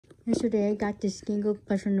Yesterday I got this Gangle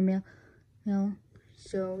plush from the mail.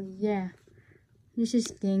 So yeah, this is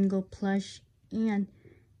Gangle plush, and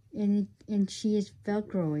she is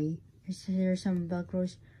Velcro-y. There's some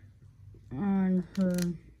Velcros on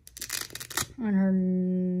her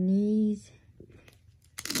knees.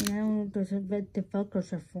 And I don't know what the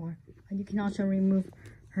Velcros are for. But you can also remove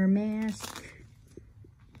her mask.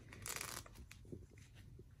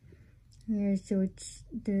 Yeah, so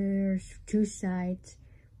there's two sides,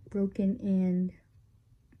 broken and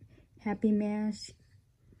happy mask,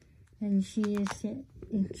 and she is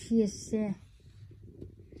sick.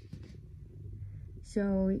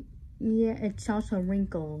 So yeah, it's also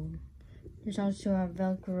wrinkled. There's also a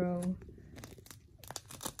Velcro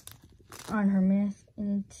on her mask,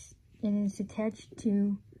 and it's attached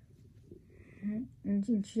to,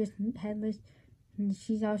 and she's headless, and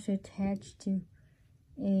she's also attached to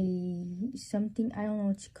something, I don't know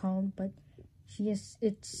what it's called, but it's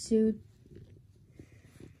suit.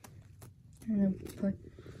 I'm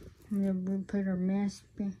gonna put her mask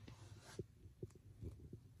back.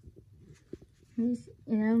 And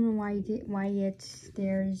I don't know why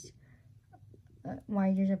there's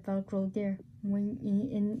a Velcro there.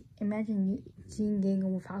 Imagine seeing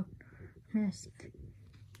Gangle without mask.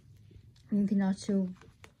 You can also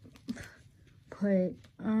put it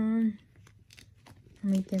on.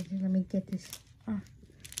 Let me get this.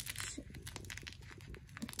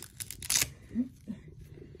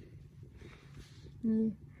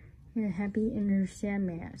 Her happy and her sad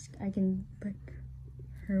mask. I can put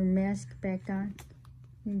her mask back on.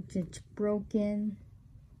 It's broken.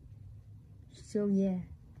 So yeah.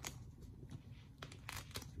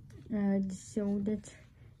 So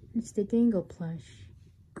it's the Gangle plush.